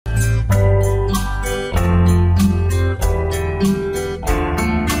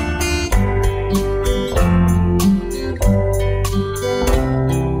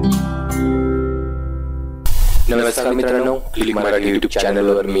नमस्कार मित्रांनो, click Marathi YouTube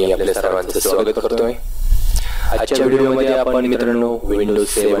चॅनलवर मी आपल्या सर्वांचं स्वागत करतोय। आजच्या व्हिडिओमध्ये आपण मित्रांनो Windows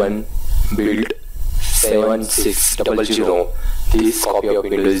 7 build 7600 this copy of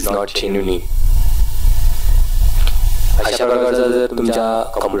Windows is not genuine अशा प्रकारचा जर तुमच्या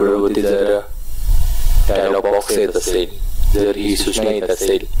कॉम्प्युटरवरती जर डायलॉग बॉक्स येत असेल, जर ही सूचना येत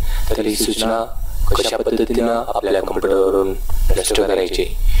असेल तर ही सूचना कशा पद्धतीने आपल्या कॉम्प्युटरवरून नष्ट करायची,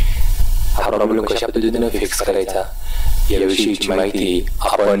 हा प्रॉब्लेम कशा पद्धतीने फिक्स करायचा याविषयीची माहिती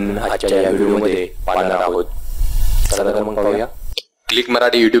आपण आजच्या या व्हिडिओमध्ये पाहणार आहोत। चला तर मग पाहूया। क्लिक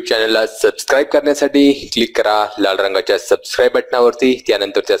मराठी यूट्यूब चॅनलला सबस्क्राइब करण्यासाठी क्लिक करा लाल रंगाच्या सबस्क्राइब बटनावरती,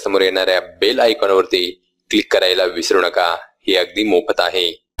 त्यानंतर त्या समोर येणाऱ्या बेल आयकॉनवरती क्लिक करायला विसरू नका, हे अगदी मोफत आहे।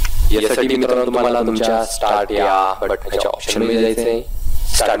 यासाठी मित्रांनो तुम्हाला तुमच्या स्टार्ट या बटनाच्या ऑप्शनमध्ये जायचंय।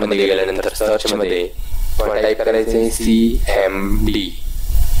 स्टार्ट मध्ये गेल्यानंतर सर्च मध्ये टाइप करायचंय CMD।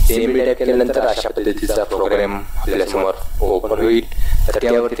 CMD टाइप केल्यानंतर अशा पद्धतीचा प्रोग्राम आपल्या समोर ओपन होईल, तर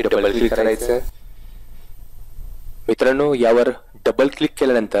त्यावरती डबल क्लिक करायचं। मित्रांनो यावर डबल क्लिक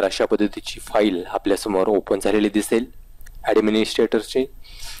केल्यानंतर अशा पद्धतीची फाईल आपल्या समोर ओपन झालेली दिसेल ॲडमिनिस्ट्रेटरची।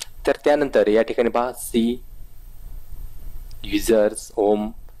 तर त्यानंतर या ठिकाणी पहा सी युजर्स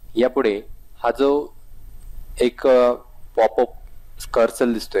होम, यापुढे हा जो एक पॉपअप कर्सर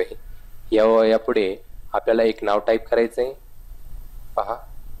दिसतोय यापुढे आपल्याला एक नाव टाइप करायचंय। पहा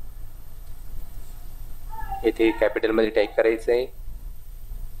येथे कॅपिटल मध्ये टाइप करायचंय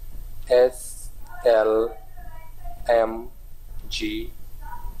SLMGR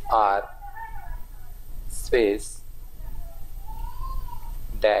स्पेस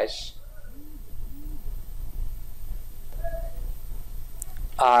डॅश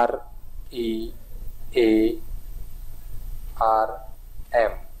REARM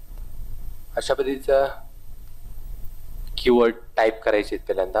अशा पद्धतीचा कीवर्ड टाइप करायचे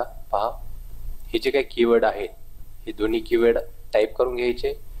पहिल्यांदा। पहा हे जे काही कीवर्ड आहेत हे दोन्ही कीवर्ड टाइप करून घ्यायचे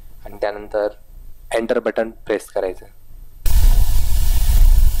आणि त्यानंतर एंटर बटन प्रेस करायचं।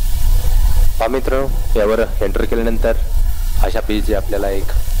 पहा मित्रांनो यावर एंटर केल्यानंतर अशा पेजचे आपल्याला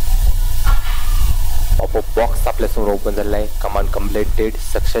एक पॉपअप बॉक्स आपल्यासमोर ओपन झालेला आहे। Command completed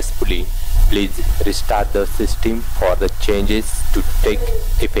successfully, please restart the system for the changes to take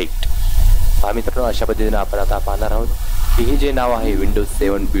effect. पहा मित्रांनो अशा पद्धतीने आपण आता पाहणार आहोत की हे जे नाव आहे विंडोज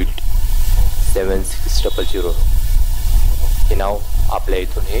 7 बिल्ड 7600 हे नाव आपल्या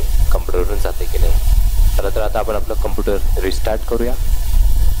इथून हे कम्प्युटरवरून जाते की नाही। चला तर आता आपण आपलं कम्प्युटर रिस्टार्ट करूया।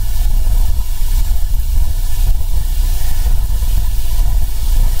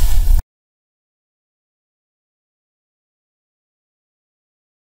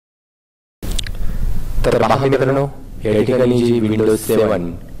 तर पहा मित्रांनो या ठिकाणी जी विंडोज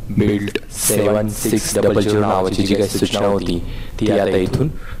 7 बिल्ड 7600 नावाची जी काही सूचना होती ती आता इथून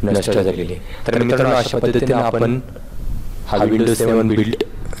नष्ट झालेली आहे। तर मित्रांनो अशा पद्धतीने आपण हा विंडोज 7 बिल्ड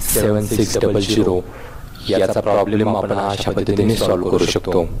 7600 याचा प्रॉब्लेम आपण अशा पद्धतीने सॉल्व्ह करू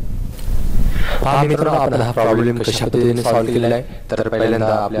शकतो। पहा मित्रांनो आपण हा प्रॉब्लेम कशा पद्धतीने सॉल्व्ह केलेला आहे, तर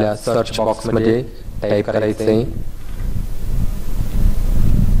पहिल्यांदा आपल्या सर्च बॉक्स मध्ये टाइप करायचंय,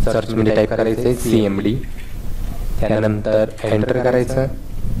 सर्च मध्ये टाइप करायचंय CMD, त्यानंतर एंटर करायचं।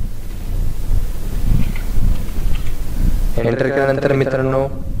 एंटर केल्यानंतर मित्रांनो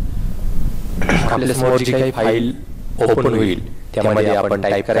आपल्या समोर जी काही फाईल ओपन होईल त्यामध्ये आपण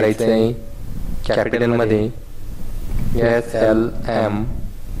टाइप करायचंय कॅपिटल मध्ये SLMGR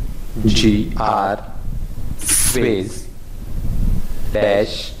स्पेस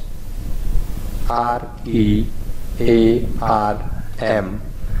डॅश REARM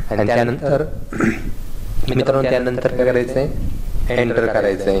आणि त्यानंतर मित्रांनो त्यानंतर काय करायचंय एंटर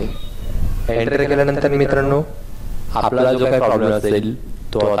करायचंय। एंटर केल्यानंतर मित्रांनो आपला जो काही प्रॉब्लेम असेल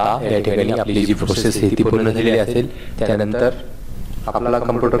तो आता या ठिकाणी आपली जी प्रोसेस आहे ती पूर्ण झालेली असेल। त्यानंतर आपल्याला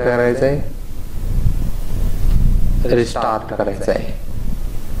कम्प्युटर करायचा आहे रिस्टार्ट करायचा आहे।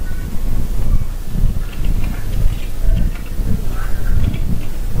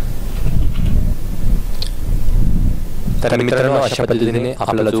 तर मित्रांनो अशा पद्धतीने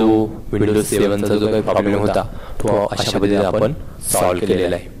आपला जो विंडोज 7 चा जो काही प्रॉब्लेम होता तो अशा पद्धतीने आपण सॉल्व्ह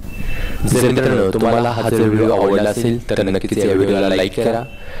केलेला आहे। जर मित्रांनो तुम्हाला हा जर व्हिडिओ आवडला असेल तर नक्कीच या व्हिडिओला लाईक करा।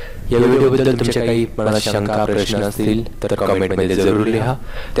 या व्हिडिओबद्दल तुमच्या काही मनात शंका प्रश्न असतील तर कमेंटमध्ये जरूर लिहा।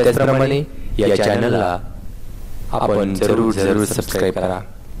 त्याचप्रमाणे या चॅनलला आपण जरूर सबस्क्राइब करा।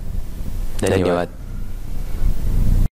 धन्यवाद।